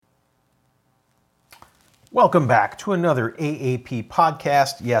Welcome back to another AAP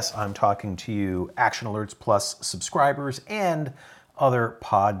podcast. Yes, I'm talking to you, Action Alerts Plus subscribers and other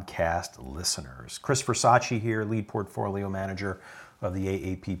podcast listeners. Chris Versace here, lead portfolio manager of the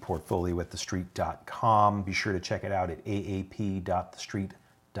AAP portfolio at thestreet.com. Be sure to check it out at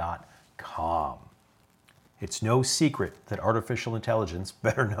aap.thestreet.com. It's no secret that artificial intelligence,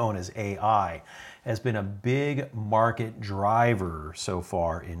 better known as AI, has been a big market driver so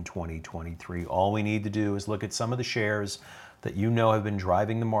far in 2023. All we need to do is look at some of the shares that you know have been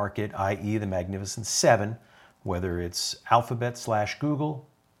driving the market, i.e. the Magnificent Seven, whether it's Alphabet/Google,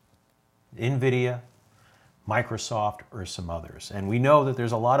 NVIDIA, Microsoft, or some others. And we know that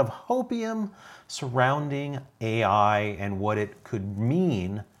there's a lot of hopium surrounding AI and what it could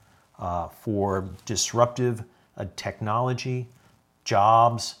mean for disruptive technology,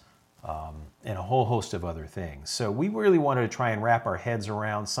 jobs, and a whole host of other things. So we really wanted to try and wrap our heads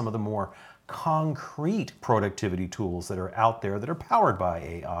around some of the more concrete productivity tools that are out there that are powered by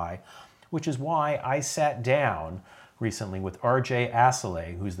AI, which is why I sat down recently with RJ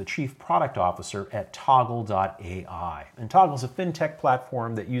Asale, who's the Chief Product Officer at Toggle.AI. And Toggle's a fintech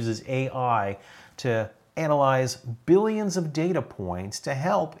platform that uses AI to analyze billions of data points to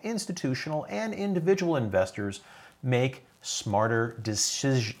help institutional and individual investors make smarter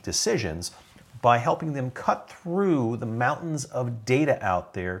decisions by helping them cut through the mountains of data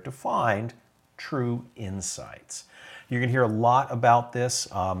out there to find true insights. You're going to hear a lot about this.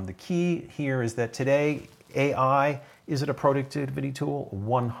 The key here is that today, AI, is it a productivity tool?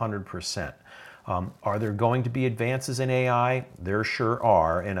 100%. Are there going to be advances in AI? There sure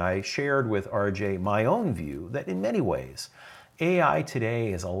are, and I shared with RJ my own view that in many ways, AI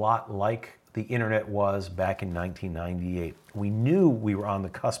today is a lot like the internet was back in 1998. We knew we were on the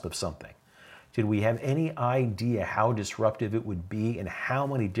cusp of something. Did we have any idea how disruptive it would be and how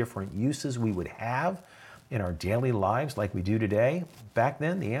many different uses we would have in our daily lives like we do today? Back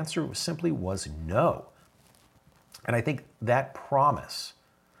then, the answer simply was no. And I think that promise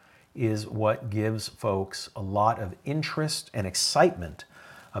is what gives folks a lot of interest and excitement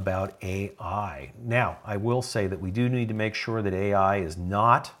about AI. Now, I will say that we do need to make sure that AI is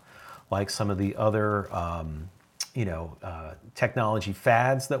not like some of the other technology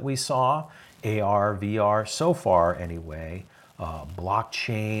fads that we saw, AR, VR, so far anyway,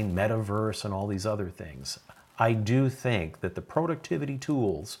 blockchain, metaverse, and all these other things. I do think that the productivity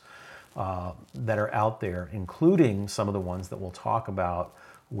tools that are out there, including some of the ones that we'll talk about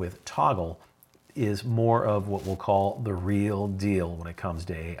with Toggle, is more of what we'll call the real deal when it comes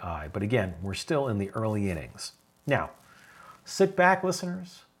to AI. But again, we're still in the early innings. Now, sit back,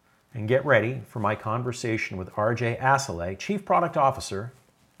 listeners, and get ready for my conversation with RJ Asale, Chief Product Officer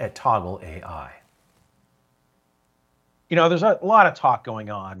at Toggle.AI. You know, there's a lot of talk going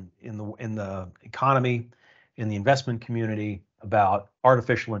on in the economy, in the investment community about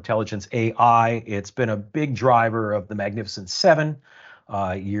artificial intelligence, AI. It's been a big driver of the Magnificent Seven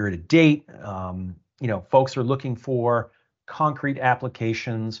year to date. Folks are looking for concrete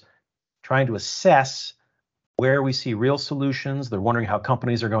applications, trying to assess where we see real solutions. They're wondering how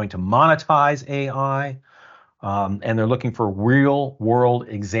companies are going to monetize AI, and they're looking for real world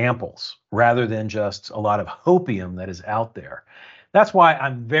examples rather than just a lot of hopium that is out there. That's why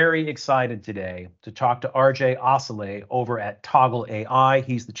I'm very excited today to talk to RJ Asale over at Toggle.AI.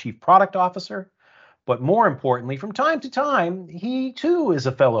 He's the Chief Product Officer, but more importantly, from time to time, he too is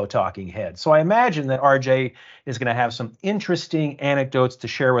a fellow talking head. So I imagine that RJ is going to have some interesting anecdotes to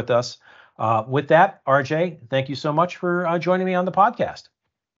share with us. With that, RJ, thank you so much for joining me on the podcast.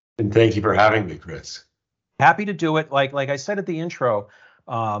 And thank you for having me, Chris. Happy to do it. Like I said at the intro,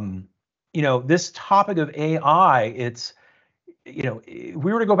 this topic of AI, if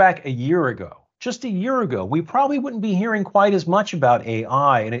we were to go back a year ago, just a year ago, we probably wouldn't be hearing quite as much about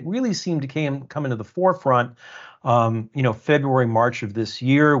AI. And it really seemed to come into the forefront, February, March of this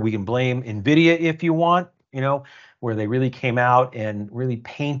year. We can blame NVIDIA if you want, where they really came out and really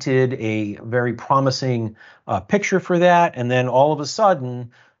painted a very promising picture for that. And then all of a sudden,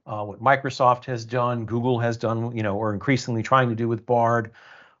 what Microsoft has done, Google has done, or increasingly trying to do with Bard,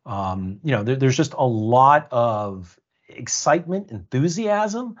 there's just a lot of excitement,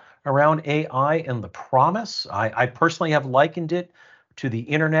 enthusiasm around AI and the promise. I personally have likened it to the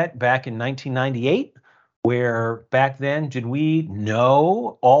internet back in 1998, where back then, did we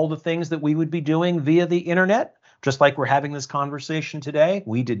know all the things that we would be doing via the internet? Just like we're having this conversation today,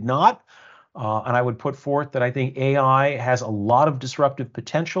 we did not. And I would put forth that I think AI has a lot of disruptive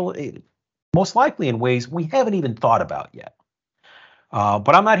potential, most likely in ways we haven't even thought about yet.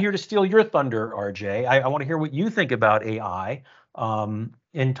 But I'm not here to steal your thunder, RJ. I want to hear what you think about AI.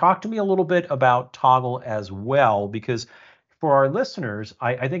 And talk to me a little bit about Toggle as well, because for our listeners,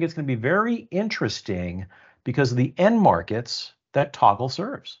 I think it's going to be very interesting because of the end markets that Toggle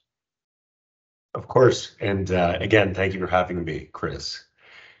serves. Of course. And again, thank you for having me, Chris.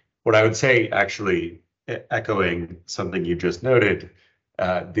 What I would say, actually, echoing something you just noted,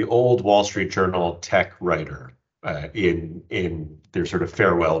 the old Wall Street Journal tech writer in their sort of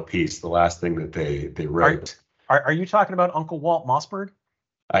farewell piece, the last thing that they wrote. Are you talking about Uncle Walt Mossberg?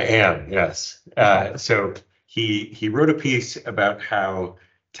 I am, yes. So he wrote a piece about how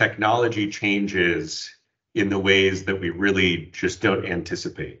technology changes in the ways that we really just don't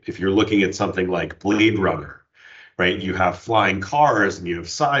anticipate. If you're looking at something like Blade Runner, right? You have flying cars and you have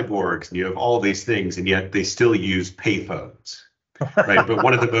cyborgs and you have all these things, and yet they still use payphones, right? But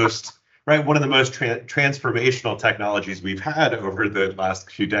one of the most transformational technologies we've had over the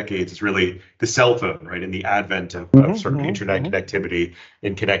last few decades is really the cell phone, right? And the advent of sort of internet connectivity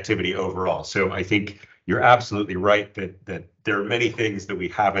and connectivity overall. So I think you're absolutely right that there are many things that we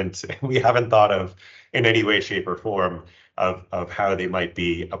haven't thought of in any way, shape, or form of how they might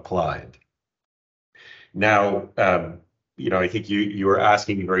be applied. Now, I think you were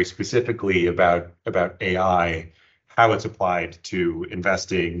asking very specifically about AI, how it's applied to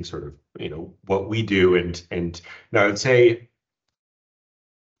investing, sort of, what we do. And now I would say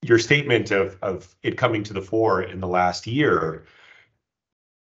your statement of it coming to the fore in the last year,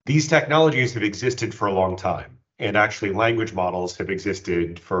 these technologies have existed for a long time. And actually, language models have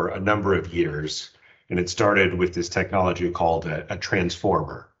existed for a number of years. And it started with this technology called a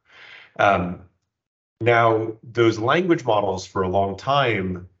transformer. Now, those language models for a long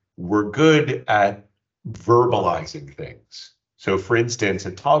time were good at verbalizing things. So for instance,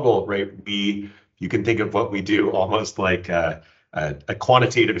 at Toggle, right, you can think of what we do almost like a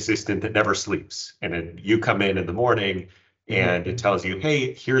quantitative assistant that never sleeps. And you come in the morning and it tells you,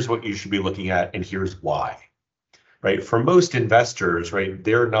 hey, here's what you should be looking at and here's why. Right. For most investors, right,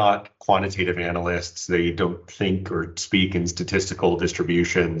 they're not quantitative analysts. They don't think or speak in statistical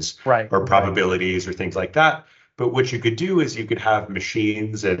distributions or probabilities or things like that. But what you could do is you could have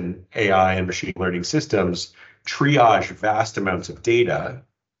machines and AI and machine learning systems triage vast amounts of data,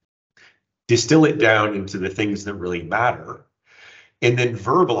 distill it down into the things that really matter, and then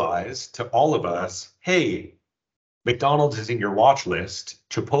verbalize to all of us, hey, McDonald's is in your watch list.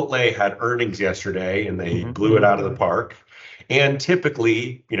 Chipotle had earnings yesterday and they blew it out of the park. And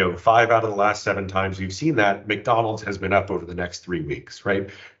typically, 5 out of the last 7 times we've seen that, McDonald's has been up over the next 3 weeks,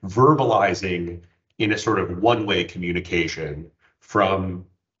 right? Verbalizing in a sort of one-way communication from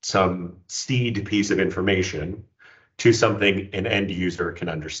some seed piece of information to something an end user can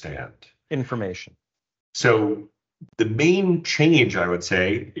understand. Information. So the main change, I would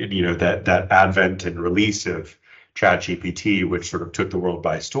say, that advent and release of ChatGPT, which sort of took the world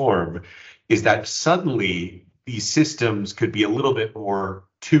by storm, is that suddenly these systems could be a little bit more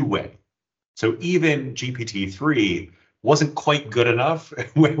two-way. So even GPT-3 wasn't quite good enough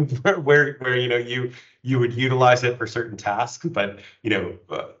where you would utilize it for certain tasks, but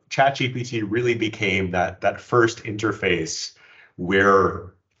ChatGPT really became that first interface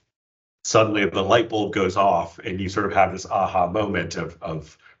where suddenly the light bulb goes off and you sort of have this aha moment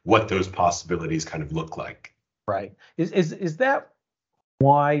of what those possibilities kind of look like. Right. Is that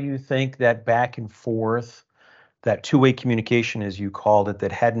why you think that back and forth, that two-way communication, as you called it,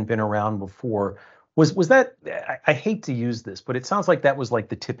 that hadn't been around before, was that, I hate to use this, but it sounds like that was like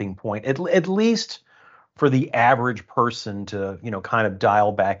the tipping point, at least for the average person to, kind of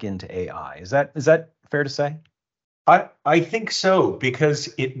dial back into AI. Is that fair to say? I think so,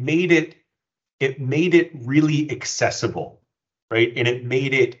 because it made it really accessible, right? And it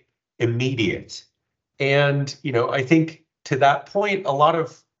made it immediate. And I think to that point, a lot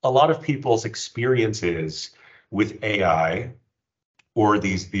of people's experiences with AI or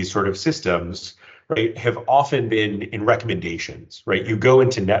these sort of systems, right, have often been in recommendations, right? You go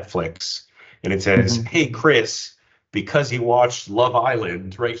into Netflix and it says, hey, Chris, because you watched Love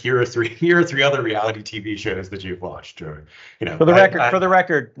Island, right? Here are three other reality TV shows that you've watched, or For the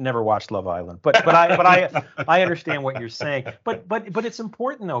record, never watched Love Island, but I understand what you're saying. But it's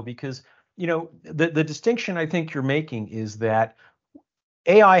important though, because the distinction I think you're making is that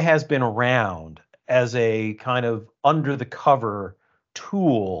AI has been around as a kind of under the cover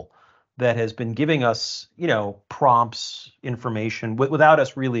tool that has been giving us, prompts, information without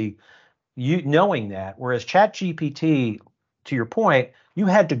us really knowing that. Whereas ChatGPT, to your point, you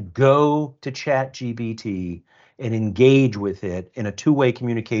had to go to ChatGPT and engage with it in a two-way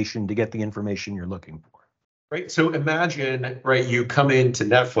communication to get the information you're looking for. Right. So imagine, right, you come into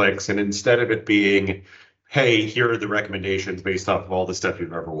Netflix and instead of it being, hey, here are the recommendations based off of all the stuff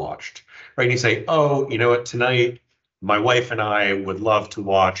you've ever watched, right? And you say, oh, you know what, tonight my wife and I would love to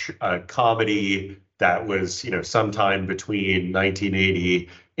watch a comedy that was, sometime between 1980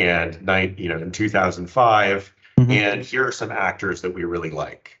 and in 2005, Mhm. and here are some actors that we really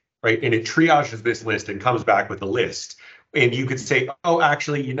like, right? And it triages this list and comes back with a list. And you could say, oh,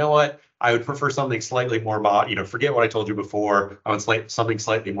 actually, you know what? I would prefer something slightly more forget what I told you before. I would something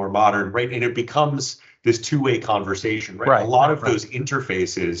slightly more modern, right? And it becomes this two-way conversation, right? A Right, lot of right, those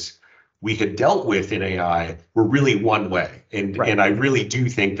interfaces we had dealt with in AI were really one way. And right. I really do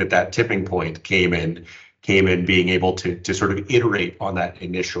think that tipping point came in being able to sort of iterate on that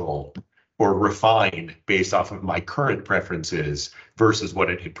initial or refine based off of my current preferences versus what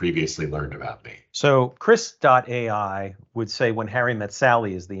it had previously learned about me. So Chris.AI would say when Harry met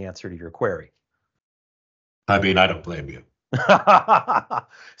Sally is the answer to your query. I mean, I don't blame you.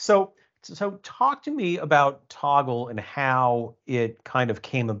 So talk to me about Toggle and how it kind of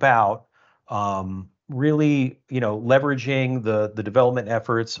came about. Really, leveraging the development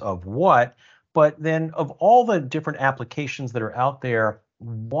efforts of what, but then of all the different applications that are out there,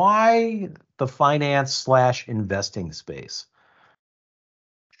 why the finance/investing space?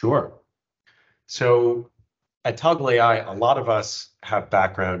 Sure. So at Toggle.AI, a lot of us have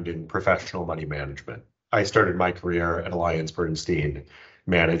background in professional money management. I started my career at AllianceBernstein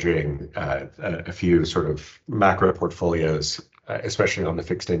managing a few sort of macro portfolios, especially on the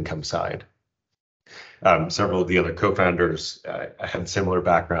fixed income side. Several of the other co-founders had similar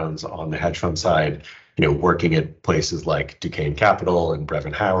backgrounds on the hedge fund side, working at places like Duquesne Capital and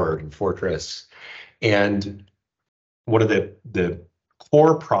Brevin Howard and Fortress. And one of the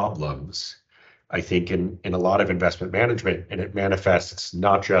core problems, I think, in a lot of investment management, and it manifests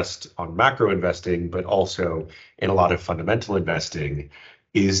not just on macro investing, but also in a lot of fundamental investing,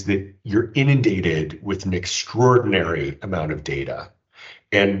 is that you're inundated with an extraordinary amount of data.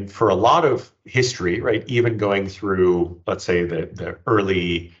 And for a lot of history, right, even going through, let's say, the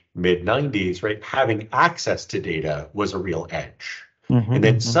early mid 90s, right, having access to data was a real edge. And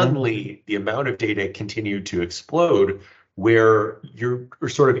then suddenly the amount of data continued to explode, where you're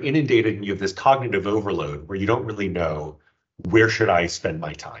sort of inundated and you have this cognitive overload where you don't really know, where should I spend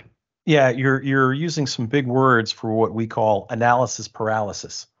my time? Yeah, you're using some big words for what we call analysis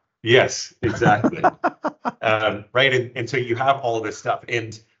paralysis. Yes, exactly. Right. And so you have all of this stuff.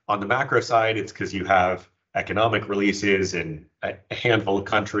 And on the macro side, it's because you have economic releases in a handful of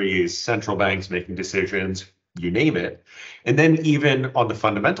countries, central banks making decisions, you name it. And then even on the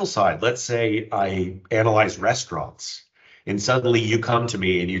fundamental side, let's say I analyze restaurants, and suddenly you come to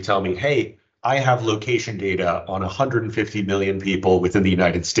me and you tell me, hey, I have location data on 150 million people within the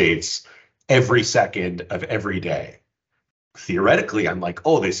United States every second of every day. Theoretically, I'm like,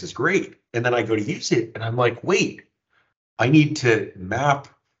 oh, this is great. And then I go to use it and I'm like, wait, I need to map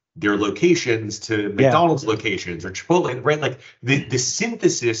their locations to McDonald's locations or Chipotle, right? Like the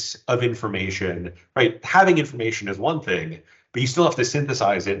synthesis of information, right? Having information is one thing, but you still have to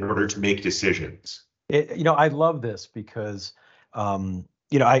synthesize it in order to make decisions. I love this because,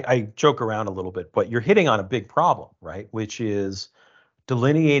 I joke around a little bit, but you're hitting on a big problem, right? Which is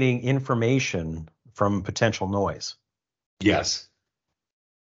delineating information from potential noise. Yes.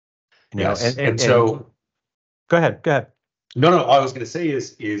 Yes. And so go ahead. No, all I was going to say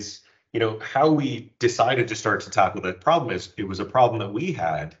is how we decided to start to tackle that problem is it was a problem that we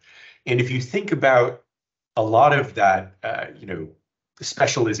had. And if you think about a lot of that,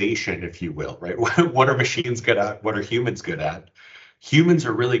 specialization, if you will, right? What are machines good at? What are humans good at? Humans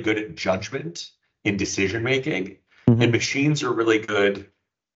are really good at judgment in decision making, and machines are really good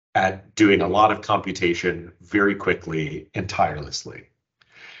at doing a lot of computation very quickly and tirelessly.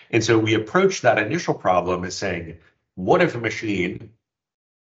 And so we approached that initial problem as saying, what if a machine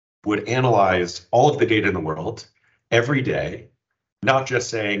would analyze all of the data in the world every day, not just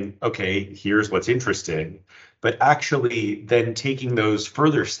saying, okay, here's what's interesting, but actually then taking those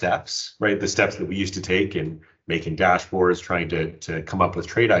further steps, right? The steps that we used to take in making dashboards, trying to come up with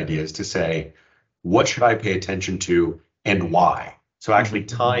trade ideas to say, what should I pay attention to and why? So actually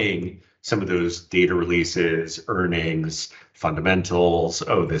tying some of those data releases, earnings, fundamentals,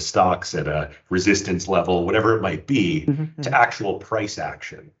 the stock's at a resistance level, whatever it might be, to actual price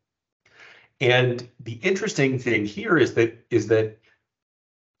action. And the interesting thing here is that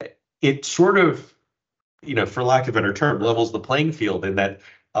it sort of, for lack of a better term, levels the playing field in that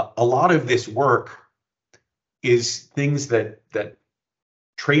a lot of this work is things that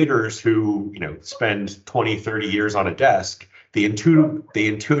traders who, spend 20, 30 years on a desk they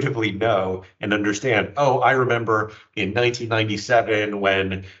intuitively know and understand, oh, I remember in 1997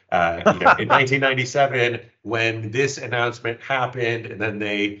 when in 1997 when this announcement happened, and then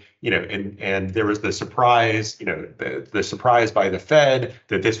they, and there was the surprise, the surprise by the Fed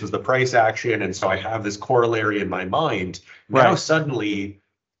that this was the price action, and so I have this corollary in my mind. Now Right. suddenly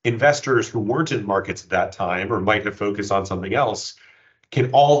investors who weren't in markets at that time or might have focused on something else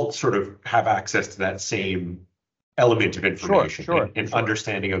can all sort of have access to that same element of information and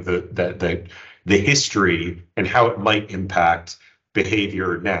understanding of the history and how it might impact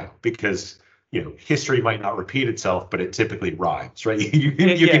behavior now, because history might not repeat itself, but it typically rhymes, right? You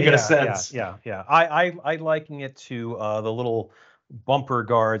can get a sense. Yeah. I liken it to the little bumper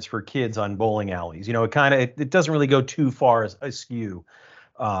guards for kids on bowling alleys. It doesn't really go too far askew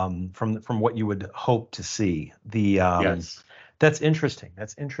from what you would hope to see. Yes. That's interesting.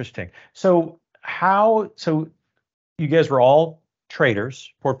 So you guys were all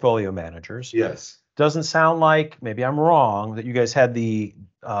traders, portfolio managers. Yes. Doesn't sound like, maybe I'm wrong, that you guys had the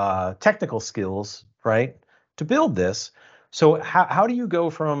technical skills, right, to build this. So how do you go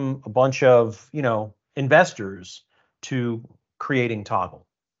from a bunch of, investors to creating Toggle?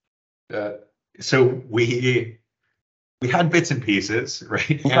 So we had bits and pieces,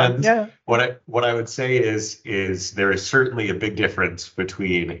 right? And what I would say is there is certainly a big difference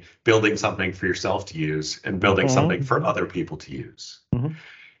between building something for yourself to use and building something for other people to use. Mm-hmm.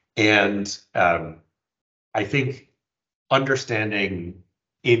 And I think understanding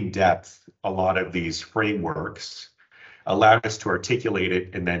in depth a lot of these frameworks allowed us to articulate it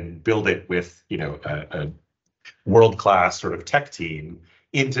and then build it with a world-class sort of tech team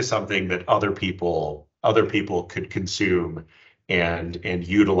into something that other people could consume and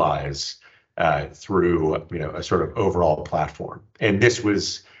utilize through a sort of overall platform. And this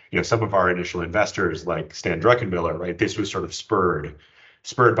was some of our initial investors like Stan Druckenmiller, right? This was sort of spurred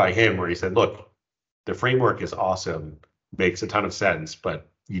by him, where he said, look, the framework is awesome, makes a ton of sense, but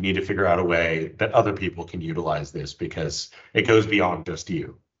you need to figure out a way that other people can utilize this because it goes beyond just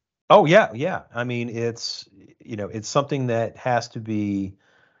you. Oh yeah. I mean, it's something that has to be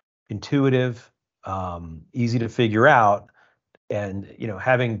intuitive, easy to figure out, and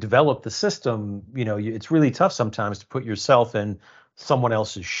having developed the system, it's really tough sometimes to put yourself in someone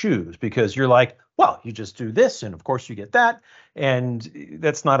else's shoes, because you're like, well, you just do this, and of course you get that, and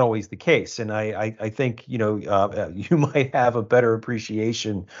that's not always the case. And I think you might have a better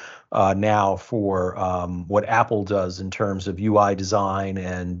appreciation now for what Apple does in terms of UI design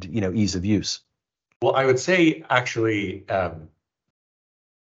and ease of use. Well, I would say actually,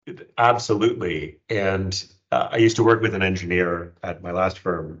 absolutely. And I used to work with an engineer at my last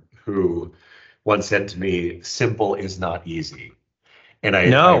firm who once said to me, "Simple is not easy." And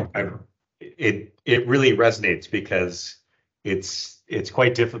it really resonates, because it's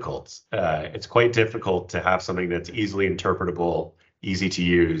quite difficult. It's quite difficult to have something that's easily interpretable, easy to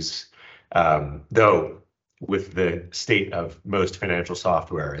use. Though with the state of most financial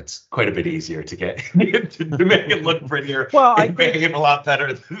software, it's quite a bit easier to get to make it look prettier. Well, I behave a lot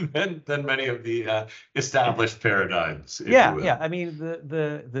better than many of the established paradigms. Yeah. I mean,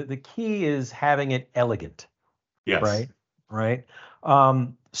 the key is having it elegant. Yes. Right.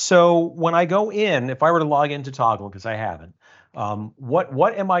 So when I go in, if I were to log into Toggle, because I haven't,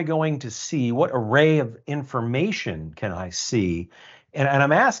 what am I going to see? What array of information can I see? And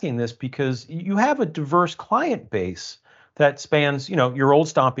I'm asking this because you have a diverse client base that spans, your old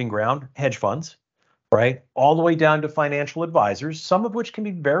stomping ground, hedge funds, right, all the way down to financial advisors, some of which can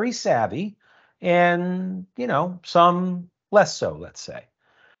be very savvy, and some less so, let's say.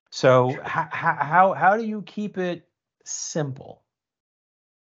 So how do you keep it simple?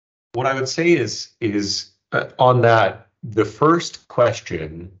 What I would say is on that, the first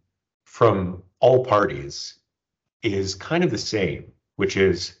question from all parties is kind of the same, which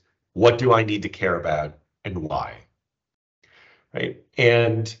is, what do I need to care about and why? Right?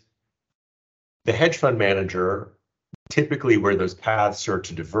 And the hedge fund manager, typically where those paths start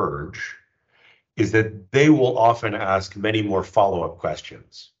to diverge, is that they will often ask many more follow-up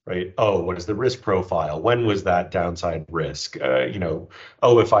questions, right? Oh, what is the risk profile? When was that downside risk?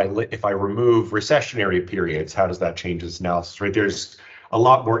 Oh, if I remove recessionary periods, how does that change this analysis, right? There's a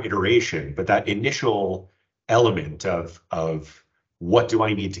lot more iteration, but that initial element of what do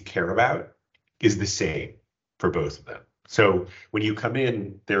I need to care about is the same for both of them. So when you come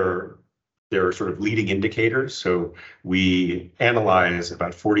in, there are sort of leading indicators. So we analyze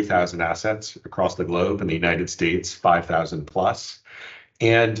about 40,000 assets across the globe, in the United States, 5,000 plus.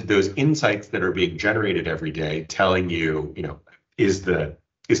 And those insights that are being generated every day telling you, is the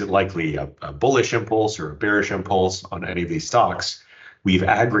is it likely a bullish impulse or a bearish impulse on any of these stocks? We've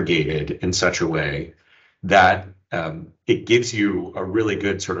aggregated in such a way that it gives you a really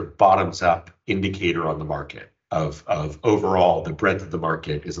good sort of bottoms up indicator on the market of overall the breadth of the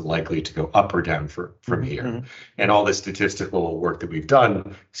market is likely to go up or down from here. Mm-hmm. And all the statistical work that we've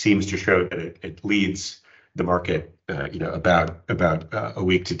done seems to show that it leads the market, about a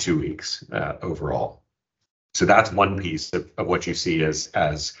week to 2 weeks overall. So that's one piece of what you see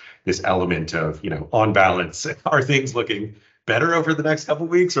as this element of, on balance, are things looking better over the next couple of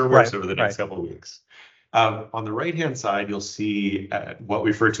weeks or worse over the next couple of weeks? On the right-hand side, you'll see what we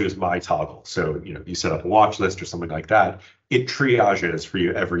refer to as my toggle. So, you set up a watch list or something like that. It triages for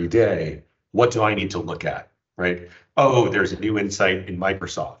you every day. What do I need to look at, right? Oh, there's a new insight in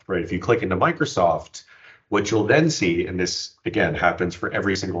Microsoft, right? If you click into Microsoft, what you'll then see, and this, again, happens for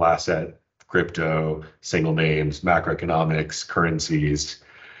every single asset, crypto, single names, macroeconomics, currencies,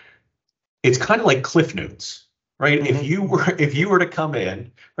 it's kind of like Cliff Notes. Right. Mm-hmm. If you were to come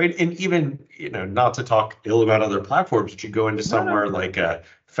in, right, and even, not to talk ill about other platforms, but you go into somewhere like a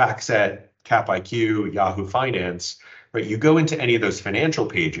FactSet, CapIQ, Yahoo Finance, right? You go into any of those financial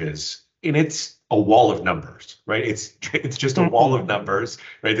pages and it's a wall of numbers, right? It's just a wall of numbers,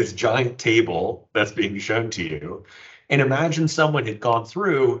 right? This giant table that's being shown to you. And imagine someone had gone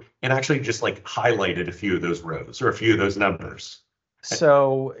through and actually just like highlighted a few of those rows or a few of those numbers.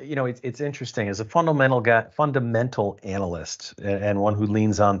 So, it's interesting. As a fundamental analyst and one who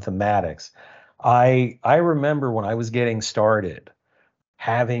leans on thematics, I remember when I was getting started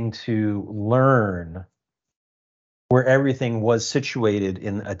having to learn where everything was situated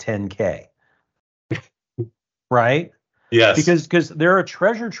in a 10K, right? Yes. Because they're a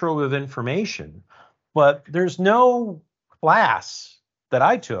treasure trove of information, but there's no class that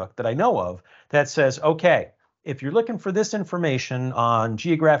I took that I know of that says, okay, if you're looking for this information on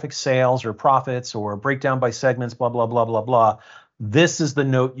geographic sales or profits or breakdown by segments, blah, blah, blah, blah, blah, this is the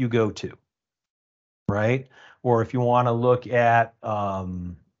note you go to, right? Or if you want to look at,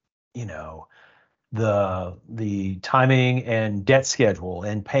 the timing and debt schedule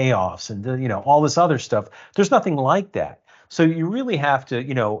and payoffs and, all this other stuff, there's nothing like that. So you really have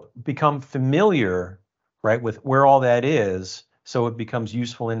to, become familiar, right, with where all that is, so it becomes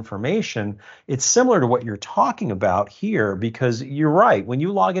useful information. It's similar to what you're talking about here, because you're right. When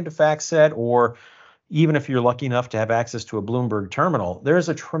you log into FactSet, or even if you're lucky enough to have access to a Bloomberg terminal, there's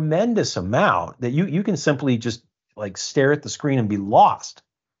a tremendous amount that you can simply just like stare at the screen and be lost.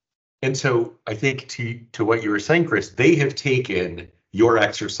 And so I think to what you were saying, Chris, they have taken your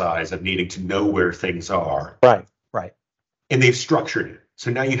exercise of needing to know where things are. Right. And they've structured it.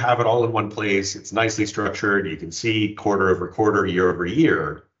 So now you have it all in one place. It's nicely structured. You can see quarter over quarter, year over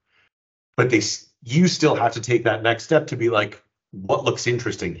year. But you still have to take that next step to be like, what looks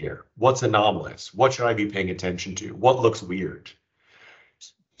interesting here? What's anomalous? What should I be paying attention to? What looks weird?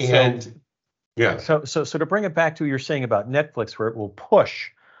 And yeah. So to bring it back to what you're saying about Netflix, where it will push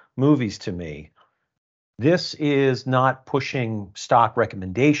movies to me, this is not pushing stock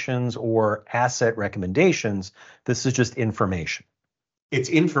recommendations or asset recommendations. This is just information. It's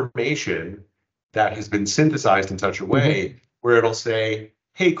information that has been synthesized in such a way where it'll say,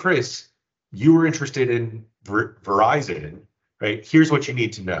 hey, Chris, you were interested in Verizon, right? Here's what you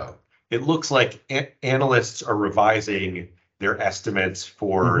need to know. It looks like analysts are revising their estimates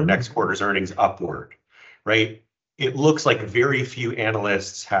for next quarter's earnings upward, right? It looks like very few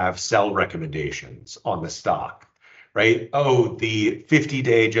analysts have sell recommendations on the stock, right? Oh, the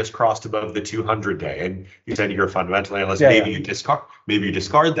 50-day just crossed above the 200-day, and you said you're a fundamental analyst. Maybe you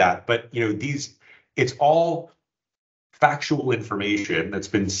discard that, but it's all factual information that's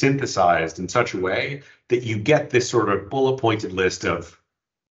been synthesized in such a way that you get this sort of bullet pointed list of,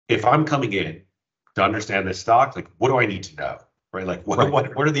 if I'm coming in to understand this stock, like what do I need to know, right? Like what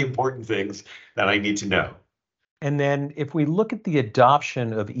are the important things that I need to know? And then if we look at the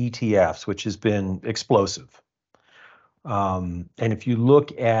adoption of ETFs, which has been explosive, and if you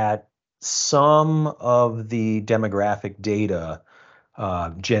look at some of the demographic data,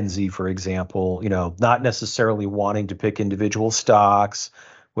 Gen Z, for example, not necessarily wanting to pick individual stocks,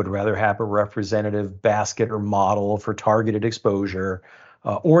 would rather have a representative basket or model for targeted exposure,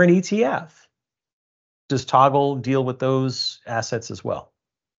 or an ETF. Does Toggle deal with those assets as well?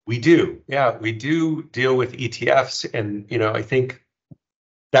 We do. Yeah, we do deal with ETFs. And, I think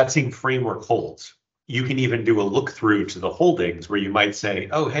that same framework holds. You can even do a look through to the holdings where you might say,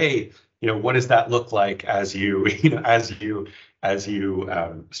 oh, hey, what does that look like as you,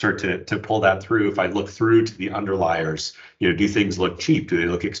 start to pull that through? If I look through to the underliers, do things look cheap? Do they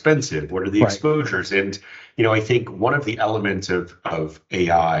look expensive? What are the Right. exposures? And, I think one of the elements of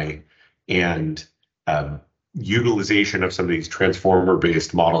AI and utilization of some of these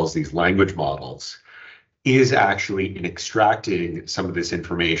transformer-based models, these language models, is actually in extracting some of this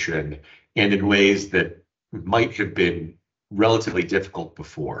information and in ways that might have been relatively difficult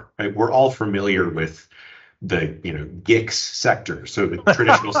before, right? We're all familiar with the GICS sector, so the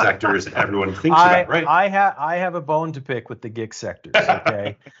traditional sectors everyone thinks about, right? I have a bone to pick with the GICS sectors,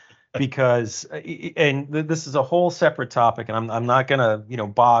 okay? Because this is a whole separate topic, and I'm not gonna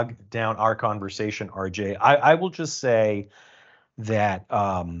bog down our conversation, RJ. I will just say that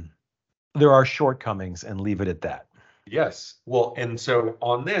there are shortcomings and leave it at that. Yes. Well, and so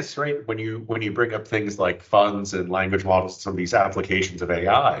on this, right, when you bring up things like funds and language models, some of these applications of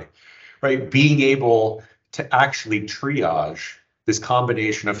AI, right, being able to actually triage this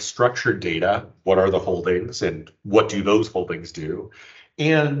combination of structured data, what are the holdings and what do those holdings do,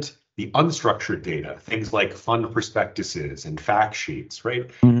 and the unstructured data, things like fund prospectuses and fact sheets, right?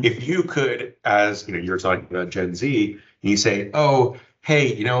 Mhm. If you could, as you're talking about Gen Z, and you say, oh,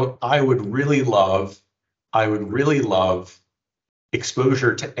 hey, I would really love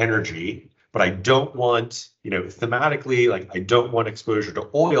exposure to energy, but I don't want, thematically, like I don't want exposure to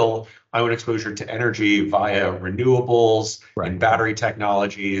oil. I want exposure to energy via renewables and battery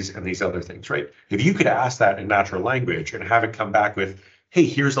technologies and these other things, right? If you could ask that in natural language and have it come back with, hey,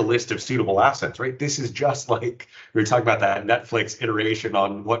 here's a list of suitable assets, right? This is just like we were talking about that Netflix iteration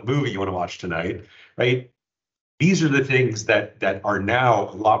on what movie you want to watch tonight, right? These are the things that are now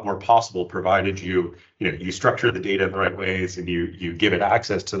a lot more possible, provided you structure the data in the right ways and you give it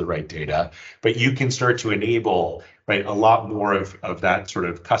access to the right data. But you can start to enable, right, a lot more of that sort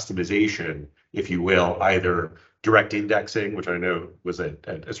of customization, if you will, either direct indexing, which I know was a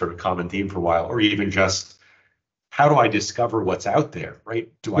sort of common theme for a while, or even just how do I discover what's out there,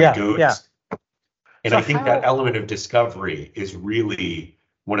 right? Do I go? Yeah. And So I think that element of discovery is really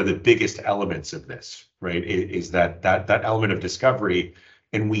one of the biggest elements of this, right? Is that element of discovery,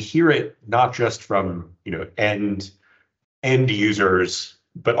 and we hear it not just from end users,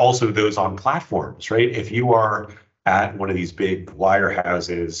 but also those on platforms, right? If you are at one of these big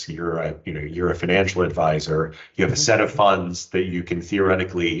wirehouses, you're a financial advisor, you have a set of funds that you can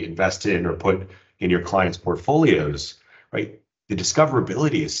theoretically invest in or put in your clients' portfolios, right? The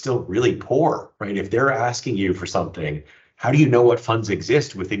discoverability is still really poor, right? If they're asking you for something, how do you know what funds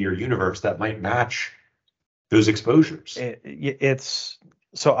exist within your universe that might match those exposures?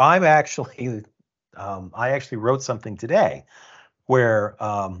 So I'm actually, I actually wrote something today where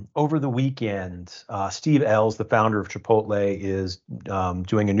over the weekend, Steve Ells, the founder of Chipotle, is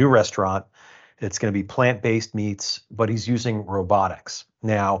doing a new restaurant. It's going to be plant-based meats, but he's using robotics.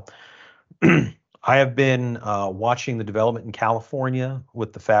 Now, I have been watching the development in California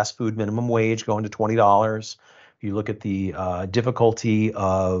with the fast food minimum wage going to $20. You look at the difficulty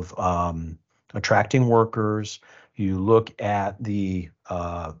of attracting workers. You look at the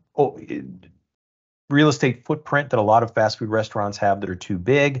real estate footprint that a lot of fast food restaurants have that are too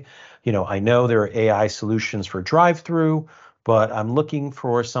big. I know there are AI solutions for drive-through, but I'm looking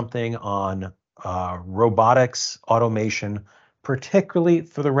for something on robotics, automation, particularly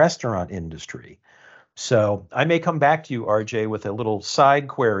for the restaurant industry. So I may come back to you, RJ, with a little side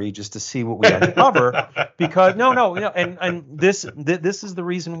query just to see what we uncover. Because and this is the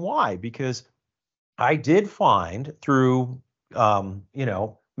reason why. Because I did find through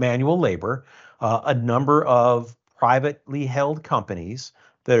manual labor a number of privately held companies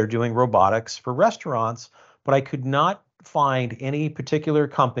that are doing robotics for restaurants, but I could not find any particular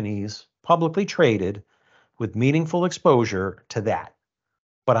companies publicly traded with meaningful exposure to that.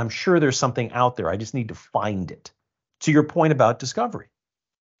 But I'm sure there's something out there. I just need to find it. To your point about discovery.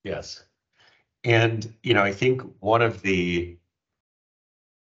 Yes. And, I think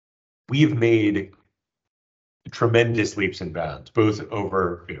we've made tremendous leaps and bounds, both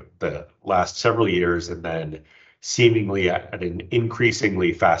over the last several years and then seemingly at an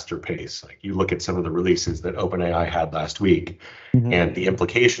increasingly faster pace. Like you look at some of the releases that OpenAI had last week, and the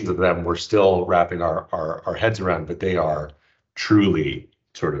implications of them we're still wrapping our heads around, but they are truly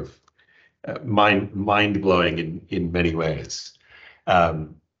sort of mind-blowing in many ways.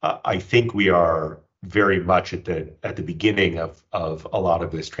 I think we are very much at the beginning of a lot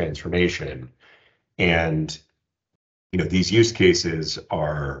of this transformation, and these use cases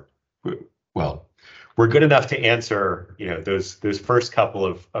are, well, we're good enough to answer those first couple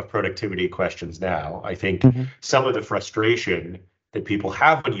of productivity questions now. I think some of the frustration that people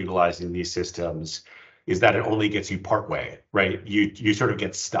have when utilizing these systems is that it only gets you partway, right? You sort of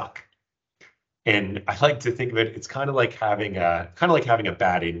get stuck. And I like to think of it, it's kind of like having a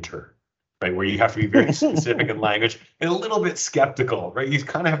bad intern, right? Where you have to be very specific in language and a little bit skeptical, right? You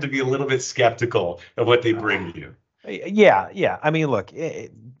kind of have to be a little bit skeptical of what they bring you. Yeah. I mean, look,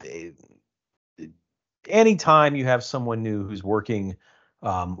 anytime you have someone new who's working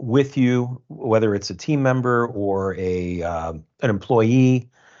with you, whether it's a team member or an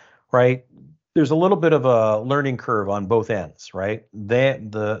employee, right? There's a little bit of a learning curve on both ends, right?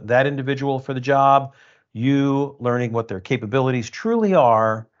 That individual for the job, you learning what their capabilities truly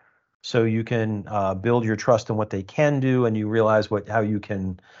are, so you can build your trust in what they can do, and you realize you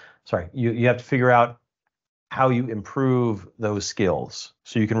have to figure out how you improve those skills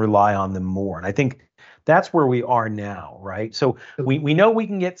so you can rely on them more. And I think that's where we are now, right? So we know we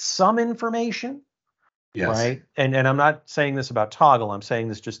can get some information, Yes. right? And I'm not saying this about Toggle. I'm saying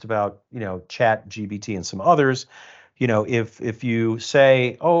this just about, Chat GBT and some others. If you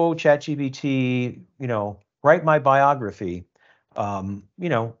say, oh, Chat GBT, write my biography,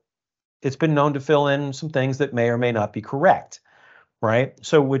 it's been known to fill in some things that may or may not be correct, right?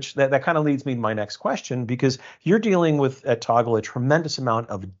 So that kind of leads me to my next question, because you're dealing with at Toggle a tremendous amount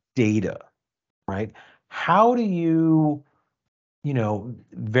of data, right? How do you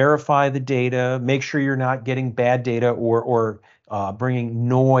verify the data, make sure you're not getting bad data or bringing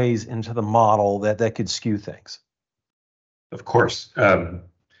noise into the model that could skew things? Of course.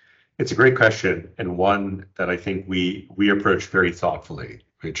 It's a great question, and one that I think we approach very thoughtfully,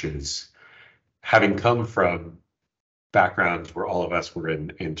 which is having come from backgrounds where all of us were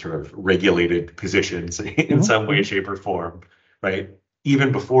in sort of regulated positions in some way, shape, or form, right?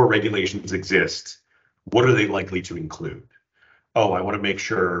 Even before regulations exist, what are they likely to include? Oh, I want to make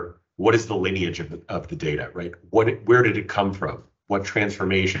sure, what is the lineage of the data, right? Where did it come from? What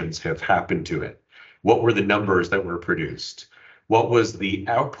transformations have happened to it? What were the numbers that were produced? What was the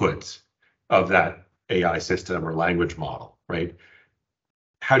output of that AI system or language model, right?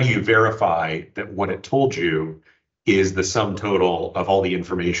 How do you verify that what it told you is the sum total of all the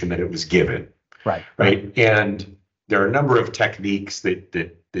information that it was given? Right. And there are a number of techniques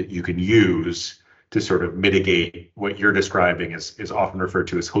that you can use to sort of mitigate what you're describing is often referred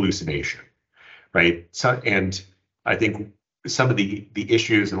to as hallucination, right? So, and I think some of the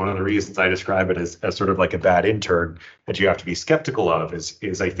issues, and one of the reasons I describe it as sort of like a bad intern that you have to be skeptical of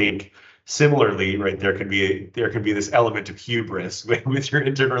is I think similarly, right, there can be this element of hubris with your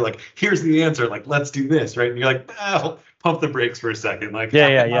intern, or like, here's the answer, like, let's do this, right? And you're like, oh, pump the brakes for a second, like,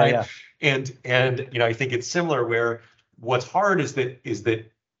 yeah. And I think it's similar, where what's hard is that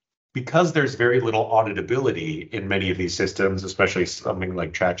because there's very little auditability in many of these systems, especially something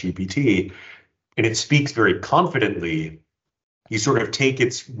like ChatGPT, and it speaks very confidently, you sort of take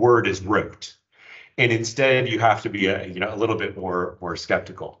its word as rote, and instead you have to be a little bit more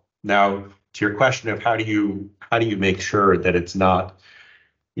skeptical. Now, to your question of how do you make sure that it's not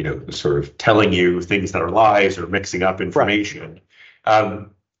sort of telling you things that are lies or mixing up information. Right.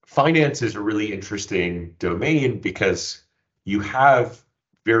 Finance is a really interesting domain because you have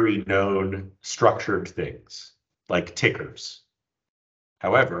very known structured things like tickers.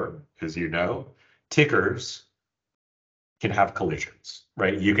 However, as you know, tickers can have collisions,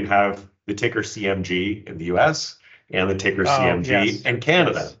 right? You can have the ticker CMG in the US and the ticker CMG in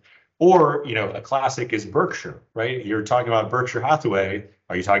Canada. Yes. Or, a classic is Berkshire, right? You're talking about Berkshire Hathaway.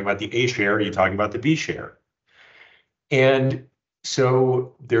 Are you talking about the A share? Are you talking about the B share? And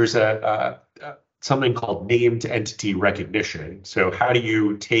so there's something called named entity recognition. So how do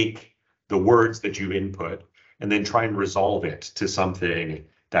you take the words that you input and then try and resolve it to something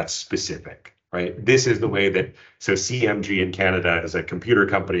that's specific, right? This is the way that, so CMG in Canada is a computer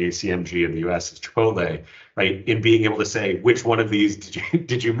company, CMG in the US is Chipotle, right? In being able to say, which one of these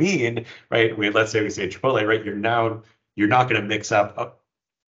did you mean, right? Let's say we say Chipotle, right? You're not going to mix up,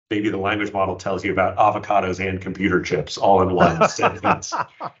 maybe the language model tells you about avocados and computer chips all in one sentence,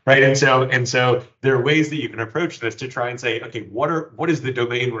 right? And so there are ways that you can approach this to try and say, okay, what is the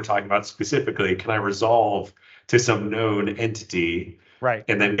domain we're talking about specifically? Can I resolve to some known entity? Right.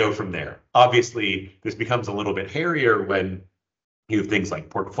 And then go from there. Obviously, this becomes a little bit hairier when you have things like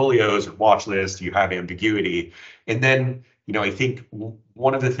portfolios or watch lists, you have ambiguity. And then, I think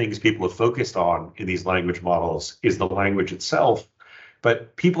one of the things people have focused on in these language models is the language itself.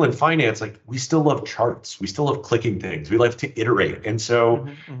 But people in finance, we still love charts. We still love clicking things. We love to iterate. And so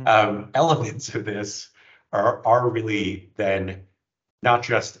elements of this are really then not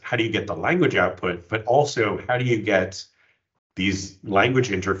just how do you get the language output, but also how do you get these language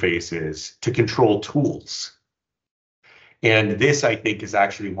interfaces to control tools. And this, I think, is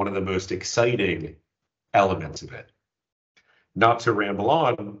actually one of the most exciting elements of it. Not to ramble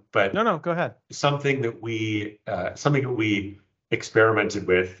on, but No, go ahead. something that we experimented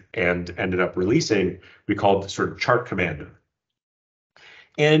with and ended up releasing, we called sort of Chart Commander.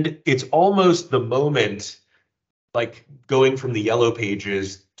 And it's almost the moment like going from the yellow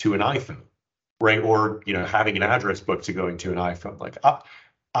pages to an iPhone, right? Or, having an address book to going to an iPhone. Like,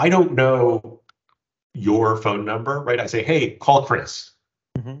 I don't know your phone number, right? I say, hey, call Chris.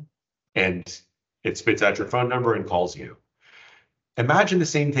 Mm-hmm. And it spits out your phone number and calls you. Imagine the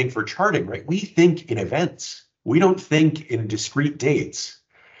same thing for charting, right? We think in events. We don't think in discrete dates.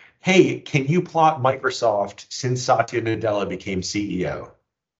 Hey, can you plot Microsoft since Satya Nadella became CEO?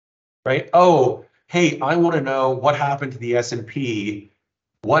 Right? Oh, hey, I want to know what happened to the S&P.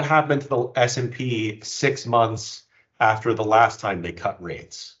 What happened to the S&P 6 months after the last time they cut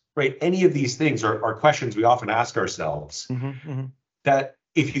rates? Right? Any of these things are questions we often ask ourselves that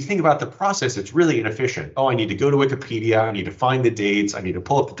if you think about the process, it's really inefficient. Oh, I need to go to Wikipedia. I need to find the dates. I need to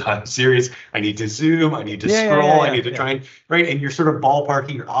pull up the time series. I need to zoom. I need to scroll. I need to try and, right? And you're sort of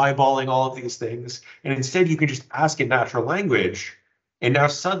ballparking, you're eyeballing all of these things. And instead, you can just ask in natural language. And now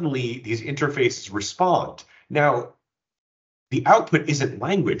suddenly these interfaces respond. Now, the output isn't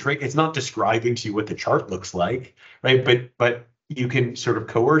language, right? It's not describing to you what the chart looks like, right? But you can sort of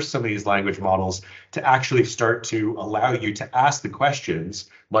coerce some of these language models to actually start to allow you to ask the questions,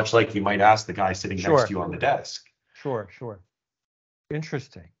 much like you might ask the guy sitting next to you on the desk. Sure.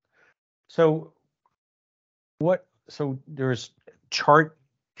 Interesting. So there's Chart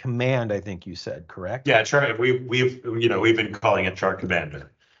Command, I think you said, correct? Yeah, chart. We've been calling it Chart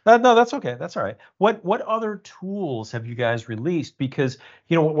Commander. No, that's okay. That's all right. What other tools have you guys released? Because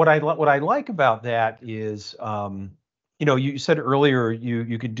what I like about that is you said earlier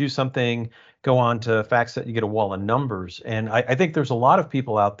you could do something, go on to FactSet, you get a wall of numbers, and I think there's a lot of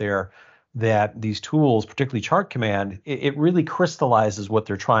people out there that these tools, particularly Chart Command, it really crystallizes what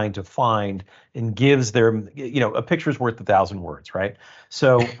they're trying to find and gives them, a picture's worth 1,000 words, right?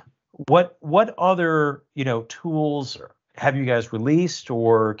 So what other tools have you guys released,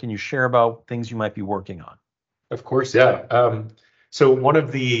 or can you share about things you might be working on? Of course, yeah. So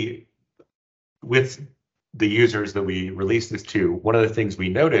with the users that we released this to, one of the things we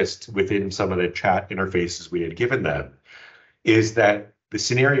noticed within some of the chat interfaces we had given them is that the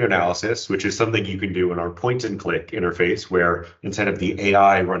scenario analysis, which is something you can do in our point and click interface, where instead of the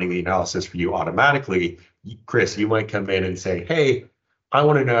AI running the analysis for you automatically, Chris, you might come in and say, hey, I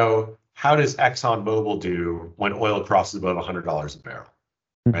want to know, how does ExxonMobil do when oil crosses above $100 a barrel,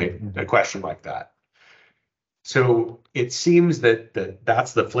 right? A question like that. So it seems that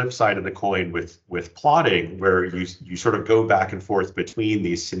that's the flip side of the coin with plotting, where you sort of go back and forth between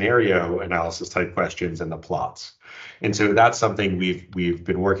these scenario analysis type questions and the plots. And so that's something we've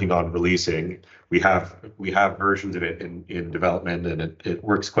been working on releasing. We have versions of it in development, and it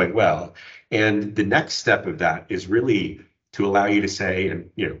works quite well. And the next step of that is really to allow you to say, and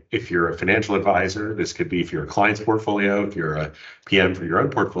if you're a financial advisor, this could be for your client's portfolio, if you're a PM for your own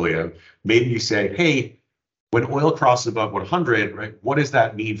portfolio, maybe you say, hey, when oil crosses above 100, right, what does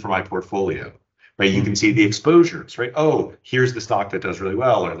that mean for my portfolio? Right, you can see the exposures, right? Oh, here's the stock that does really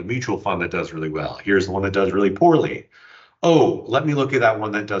well, or the mutual fund that does really well. Here's the one that does really poorly. Oh, let me look at that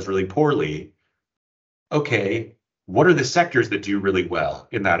one that does really poorly. Okay, what are the sectors that do really well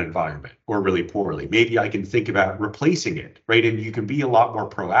in that environment or really poorly? Maybe I can think about replacing it, right? And you can be a lot more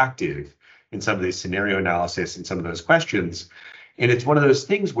proactive in some of these scenario analysis and some of those questions. And it's one of those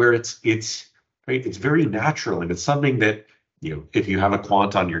things where it's right, it's very natural, and it's something that, if you have a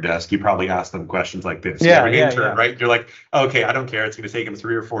quant on your desk, you probably ask them questions like this. Intern, right? You're like, okay, I don't care. It's going to take them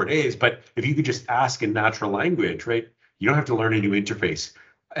 3 or 4 days. But if you could just ask in natural language, right, you don't have to learn a new interface.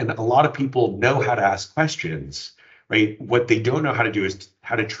 And a lot of people know how to ask questions, right? What they don't know how to do is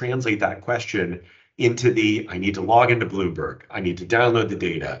how to translate that question into I need to log into Bloomberg. I need to download the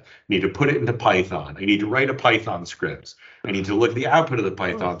data. I need to put it into Python. I need to write a Python script. I need to look at the output of the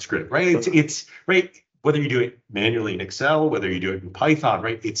Python script, right? It's right. Whether you do it manually in Excel, whether you do it in Python,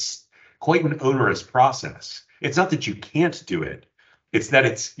 right? It's quite an onerous process. It's not that you can't do it. It's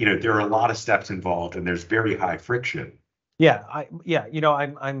that there are a lot of steps involved, and there's very high friction. I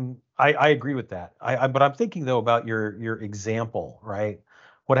agree with that. But I'm thinking though about your example, right?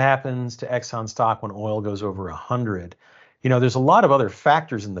 What happens to Exxon stock when oil goes over 100? There's a lot of other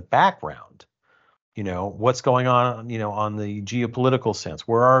factors in the background. What's going on, on the geopolitical sense?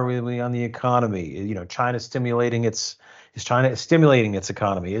 Where are we on the economy? Is China stimulating its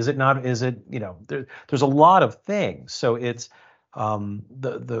economy? Is it not? Is it, there's a lot of things. So it's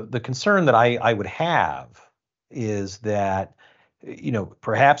the concern that I would have is that,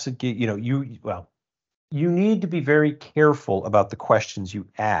 perhaps you need to be very careful about the questions you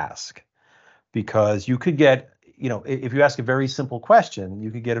ask, because you could get, if you ask a very simple question,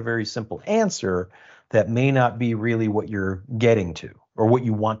 you could get a very simple answer that may not be really what you're getting to or what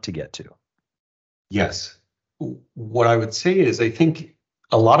you want to get to. Yes. What I would say is I think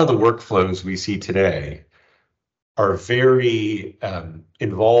a lot of the workflows we see today are very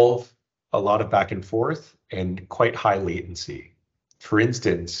involve a lot of back and forth and quite high latency. For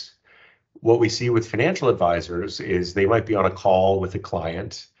instance, what we see with financial advisors is they might be on a call with a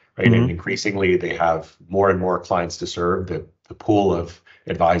client, right? Mm-hmm. And increasingly they have more and more clients to serve. The pool of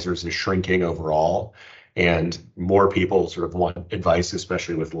advisors is shrinking overall, and more people sort of want advice,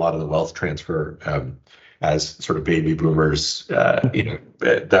 especially with a lot of the wealth transfer as sort of baby boomers,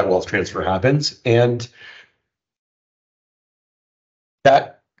 that wealth transfer happens. And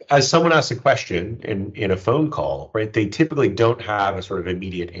that, as someone asks a question in a phone call, right, they typically don't have a sort of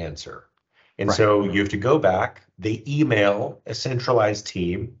immediate answer. And Right. so you have to go back, they email a centralized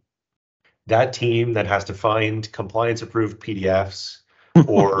team, that team that has to find compliance approved PDFs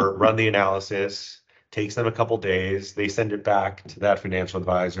or run the analysis, takes them a couple days, they send it back to that financial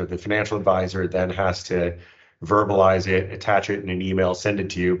advisor. The financial advisor then has to verbalize it, attach it in an email, send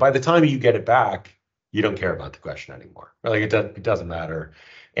it to you. By the time you get it back, you don't care about the question anymore. Like it doesn't matter.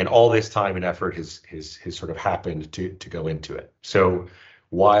 And all this time and effort has sort of happened to go into it. So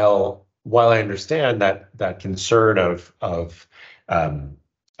while I understand that concern of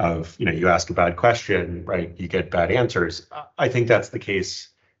you ask a bad question, right, you get bad answers, I think that's the case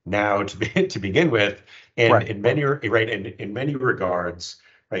now to begin with. And Right. in many regards,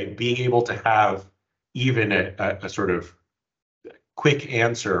 right, being able to have even a sort of quick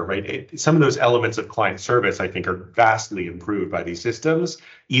answer, right? Some of those elements of client service, I think, are vastly improved by these systems,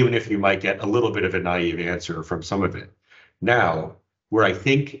 even if you might get a little bit of a naive answer from some of it. Now, where I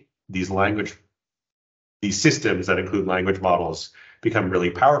think these systems that include language models become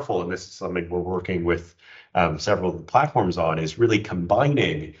really powerful, and this is something we're working with several of the platforms on, is really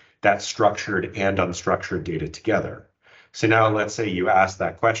combining that structured and unstructured data together. So now let's say you ask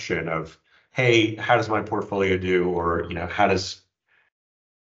that question of, hey, how does my portfolio do? Or, how does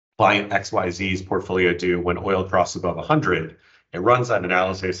client XYZ's portfolio do when oil crosses above 100? It runs that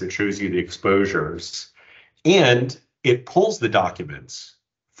analysis, it shows you the exposures, and it pulls the documents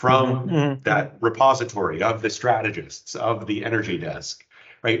from that repository of the strategists, of the energy desk,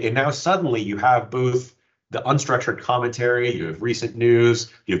 right? And now suddenly you have both the unstructured commentary, you have recent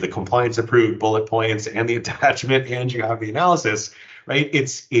news, you have the compliance approved bullet points and the attachment, and you have the analysis, right?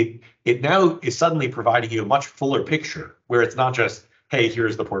 It now is suddenly providing you a much fuller picture where it's not just, hey,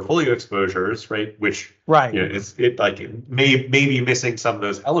 here's the portfolio exposures, right? Which Right. It may be missing some of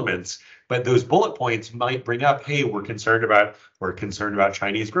those elements, but those bullet points might bring up, hey, we're concerned about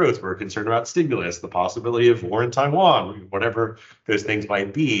Chinese growth, we're concerned about stimulus, the possibility of war in Taiwan, whatever those things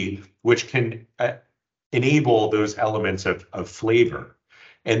might be, which can enable those elements of flavor.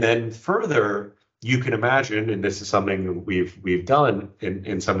 And then further, you can imagine, and this is something we've done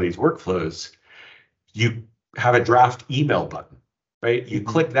in some of these workflows, you have a draft email button, right? You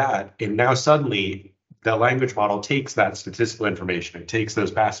click that, and now suddenly the language model takes that statistical information, it takes those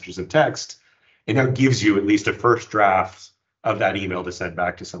passages of text, and now gives you at least a first draft of that email to send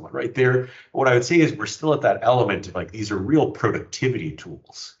back to someone. Right there, what I would say is we're still at that element of like, these are real productivity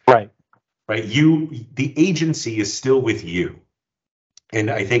tools. Right. The agency is still with you. And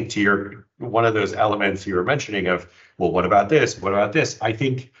I think to one of those elements you were mentioning of, well, what about this? What about this? I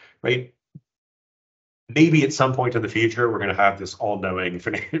think, right, maybe at some point in the future, we're going to have this all-knowing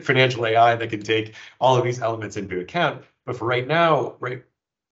financial AI that can take all of these elements into account. But for right now, right,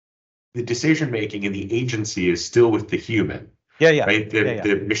 the decision-making in the agency is still with the human. Yeah. Right?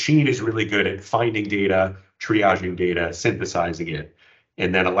 The machine is really good at finding data, triaging data, synthesizing it,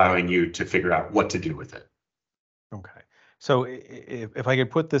 and then allowing you to figure out what to do with it. Okay. So if I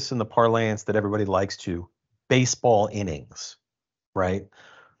could put this in the parlance that everybody likes to, baseball innings, right?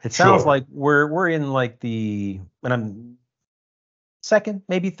 It sounds like we're in like when I'm second,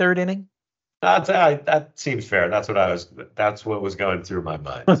 maybe third inning. That seems fair. That's what was going through my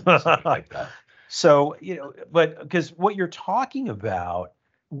mind. Something like that. So, but because what you're talking about,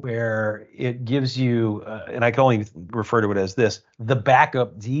 where it gives you, and I can only refer to it as this, the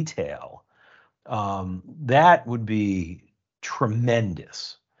backup detail, that would be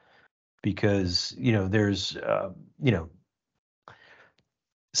tremendous, because, there's,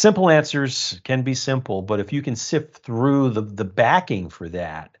 simple answers can be simple, but if you can sift through the backing for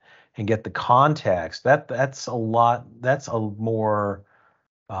that and get the context, that's a more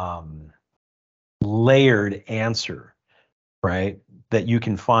layered answer, right? That you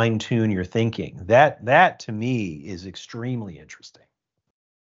can fine tune your thinking. That to me is extremely interesting.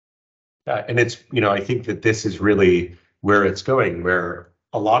 And it's, I think that this is really where it's going, where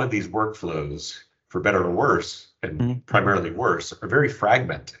a lot of these workflows, for better or worse, and primarily worse, are very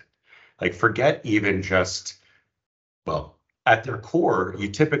fragmented. Like forget even just, well, at their core, you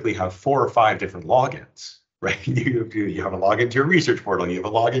typically have 4 or 5 different logins, right? You have a login to your research portal, you have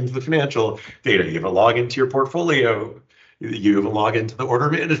a login to the financial data, you have a login to your portfolio, you have a login to the order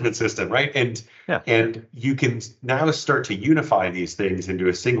management system, right? And you can now start to unify these things into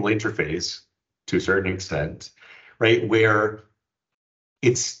a single interface to a certain extent, right? Where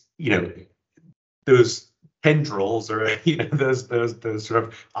it's, those tendrils or those sort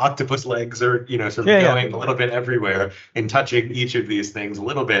of octopus legs are sort of going a little bit everywhere and touching each of these things a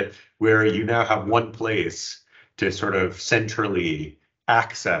little bit, where you now have one place to sort of centrally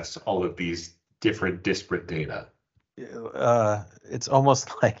access all of these different disparate data. It's almost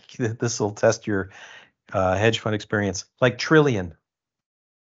like this will test your hedge fund experience, like Trillion.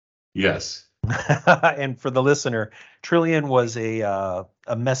 Yes. And for the listener, Trillion was a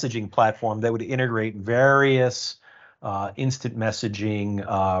messaging platform that would integrate various instant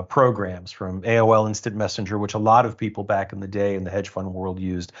messaging programs, from AOL Instant Messenger, which a lot of people back in the day in the hedge fund world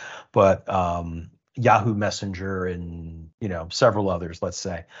used, but Yahoo Messenger and several others, let's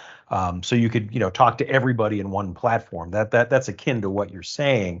say. So you could talk to everybody in one platform. That's akin to what you're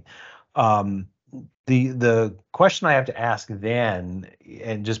saying. The question I have to ask then,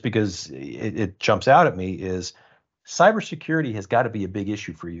 and just because it jumps out at me, is cybersecurity has got to be a big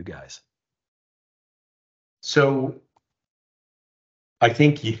issue for you guys. So I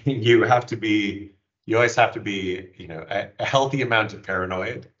think you always have to be, a healthy amount of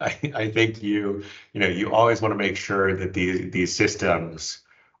paranoid. I think you always want to make sure that these systems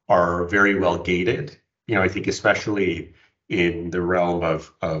are very well gated. I think especially in the realm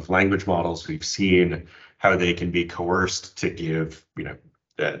of language models, we've seen how they can be coerced to give,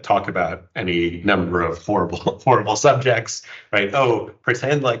 talk about any number of horrible subjects, right? Oh,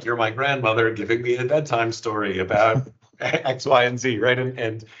 pretend like you're my grandmother giving me a bedtime story about X, Y, and Z, right?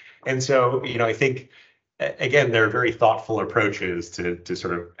 And so, I think, again, there are very thoughtful approaches to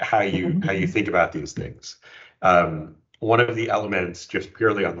sort of how you think about these things. One of the elements, just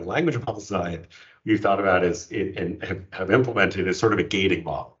purely on the language model side, we've thought about and have implemented is sort of a gating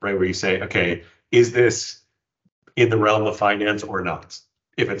model, right? Where you say, okay, is this in the realm of finance or not?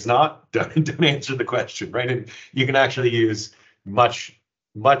 If it's not, don't answer the question, right? And you can actually use much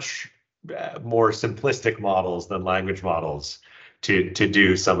more simplistic models than language models to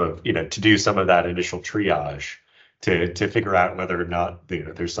do some of that initial triage to figure out whether or not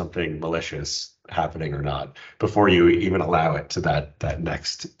there's something malicious happening or not before you even allow it to that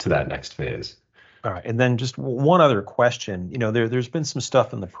next phase. All right, and then just one other question. There's been some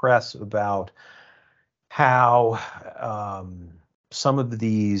stuff in the press about how some of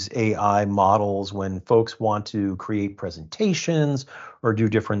these AI models, when folks want to create presentations or do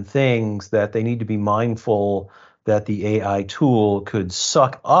different things, that they need to be mindful that the AI tool could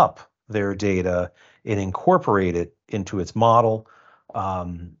suck up their data and incorporate it into its model.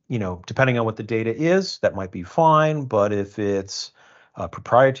 Depending on what the data is, that might be fine, but if it's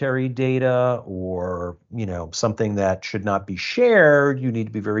proprietary data or something that should not be shared, you need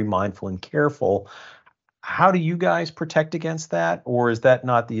to be very mindful and careful. How do you guys protect against that, or is that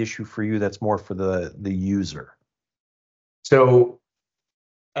not the issue for you? That's more for the user. So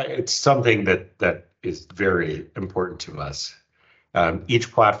it's something that is very important to us.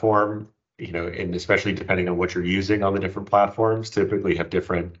 Each platform, and especially depending on what you're using on the different platforms, typically have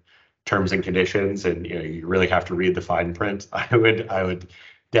different terms and conditions, and you really have to read the fine print. I would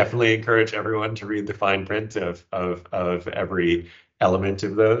definitely encourage everyone to read the fine print of every element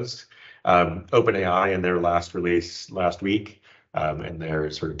of those. OpenAI, in their last release last week, and their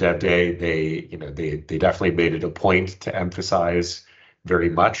sort of dev day, they definitely made it a point to emphasize very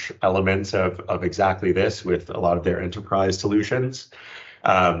much elements of exactly this with a lot of their enterprise solutions.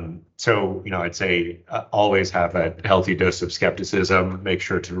 So I'd say always have a healthy dose of skepticism. Make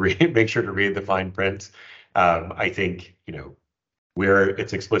sure to read the fine print. I think where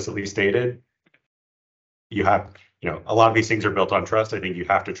it's explicitly stated, you have a lot of these things are built on trust. I think you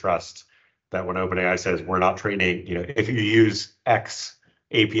have to trust that when OpenAI says we're not training, if you use X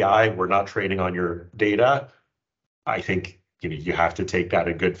API, we're not training on your data. I think you have to take that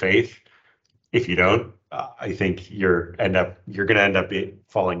in good faith. If you don't, I think you're going to end up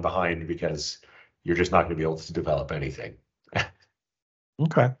falling behind because you're just not going to be able to develop anything.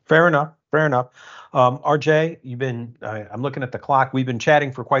 Okay, fair enough. RJ, I'm looking at the clock. We've been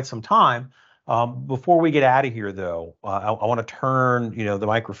chatting for quite some time. Before we get out of here, though, I want to turn, the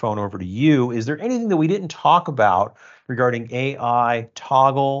microphone over to you. Is there anything that we didn't talk about regarding AI,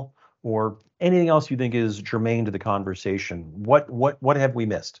 Toggle, or anything else you think is germane to the conversation? What have we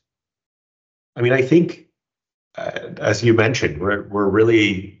missed? I mean, I think, as you mentioned, we're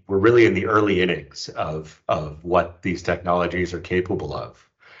really in the early innings of what these technologies are capable of.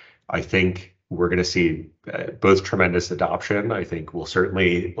 I think we're going to see both tremendous adoption. I think we will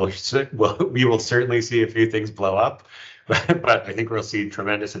certainly see a few things blow up, but I think we'll see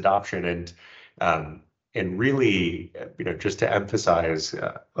tremendous adoption and really, just to emphasize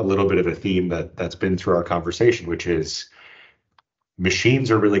a little bit of a theme that's been through our conversation, which is machines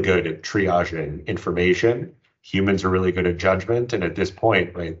are really good at triaging information. Humans are really good at judgment. And at this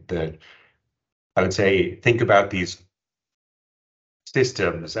point, right, that I would say think about these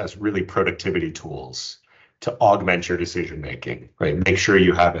systems as really productivity tools to augment your decision making, right? Make sure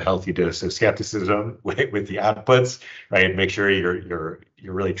you have a healthy dose of skepticism with the outputs, right? Make sure you're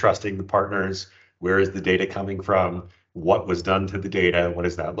really trusting the partners. Where is the data coming from? What was done to the data? What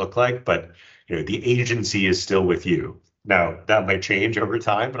does that look like? But the agency is still with you. Now that might change over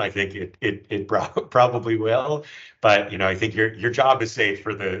time, and I think it probably will. But I think your job is safe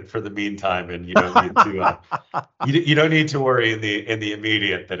for the meantime, and you don't need to you don't need to worry in the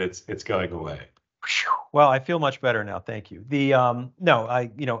immediate that it's going away. Well, I feel much better now. Thank you. No,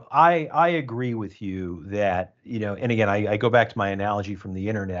 I agree with you that, and again, I go back to my analogy from the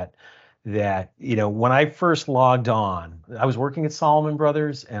internet that, when I first logged on, I was working at Solomon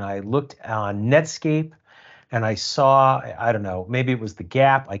Brothers and I looked on Netscape and I saw, I don't know, maybe it was the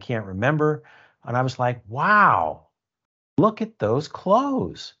Gap, I can't remember. And I was like, wow, look at those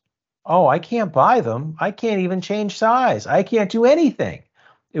clothes. Oh, I can't buy them. I can't even change size. I can't do anything.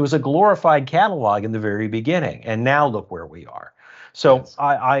 It was a glorified catalog in the very beginning, and now look where we are. So Yes.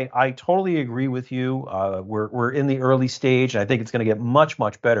 I totally agree with you. We're in the early stage, and I think it's going to get much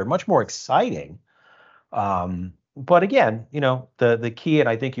better, much more exciting. But again, the key, and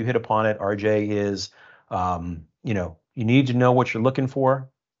I think you hit upon it, RJ, is you need to know what you're looking for,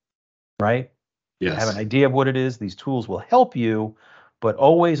 right? Have an Yes, idea of what it is. These tools will help you, but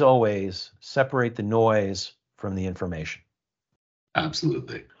always separate the noise from the information.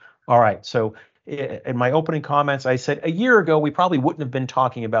 absolutely. All right. So in my opening comments, I said a year ago, we probably wouldn't have been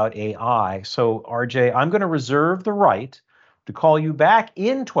talking about AI. So RJ, I'm going to reserve the right to call you back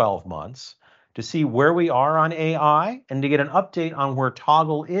in 12 months to see where we are on AI and to get an update on where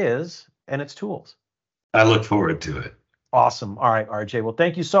Toggle is and its tools. I look forward to it. Awesome. All right, RJ. Well,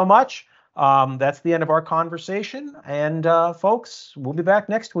 thank you so much. That's the end of our conversation. And folks, we'll be back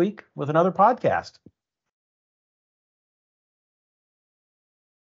next week with another podcast.